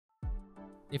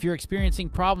If you're experiencing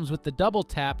problems with the double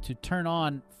tap to turn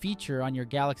on feature on your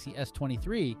Galaxy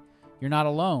S23, you're not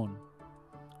alone.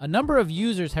 A number of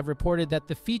users have reported that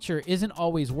the feature isn't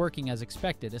always working as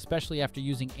expected, especially after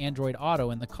using Android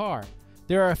Auto in the car.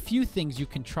 There are a few things you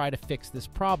can try to fix this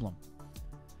problem.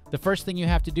 The first thing you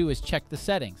have to do is check the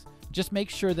settings. Just make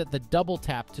sure that the double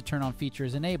tap to turn on feature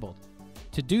is enabled.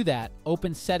 To do that,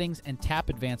 open Settings and tap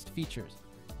Advanced Features.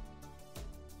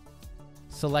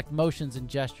 Select Motions and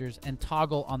Gestures and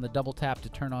toggle on the double tap to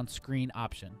turn on screen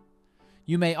option.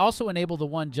 You may also enable the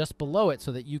one just below it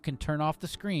so that you can turn off the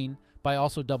screen by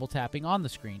also double tapping on the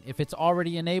screen. If it's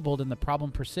already enabled and the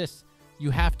problem persists, you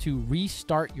have to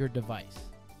restart your device.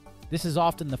 This is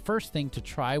often the first thing to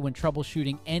try when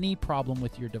troubleshooting any problem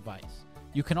with your device.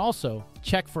 You can also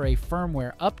check for a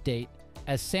firmware update,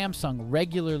 as Samsung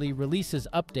regularly releases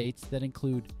updates that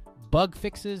include bug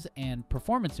fixes and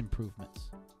performance improvements.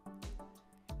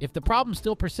 If the problem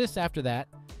still persists after that,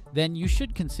 then you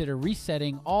should consider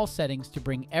resetting all settings to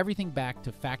bring everything back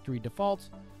to factory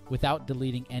defaults without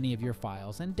deleting any of your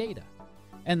files and data.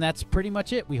 And that's pretty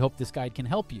much it. We hope this guide can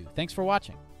help you. Thanks for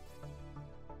watching.